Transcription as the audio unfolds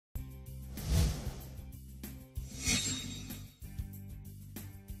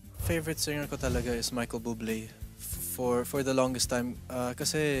Favorite singer ko talaga is Michael Bublé. For the longest time.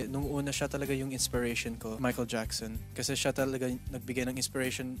 Kasi nung una siya talaga yung inspiration ko, Michael Jackson. Kasi siya talaga nagbigay ng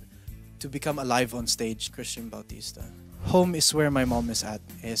inspiration to become alive on stage, Christian Bautista. Home is where my mom is at.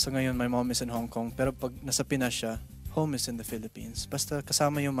 So ngayon, my mom is in Hong Kong. Pero pag nasa Pinas siya, home is in the Philippines. Basta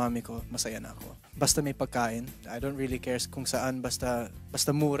kasama yung mami ko, masaya na ako. Basta may pagkain, I don't really care kung saan, basta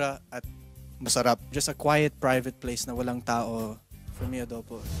mura at masarap. Just a quiet, private place na walang tao. For me,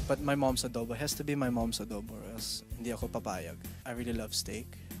 adobo. But my mom's adobo. It has to be my mom's adobo or else hindi ako papayag. I really love steak.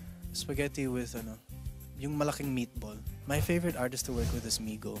 Spaghetti with, yung malaking meatball. My favorite artist to work with is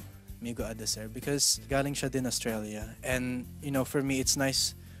Migo Adecer, because galing siya din Australia. And, for me, it's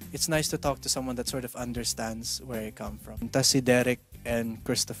nice to talk to someone that sort of understands where I come from. Tas si Derrick and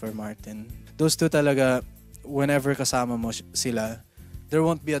Kristoffer Martin. Those two talaga, whenever kasama mo sila, there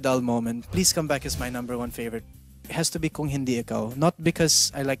won't be a dull moment. Please Come Back is my #1 favorite. It has to be Kung Hindi Ikaw. Not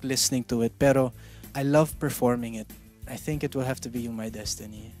because I like listening to it, pero I love performing it. I think it will have to be Yung My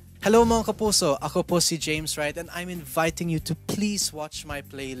Destiny. Hello mga kapuso, ako po si James Wright and I'm inviting you to please watch my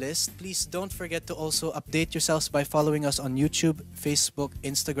playlist. Please don't forget to also update yourselves by following us on YouTube, Facebook,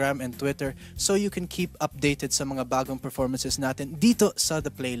 Instagram, and Twitter so you can keep updated sa mga bagong performances natin dito sa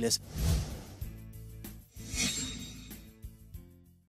The Playlist.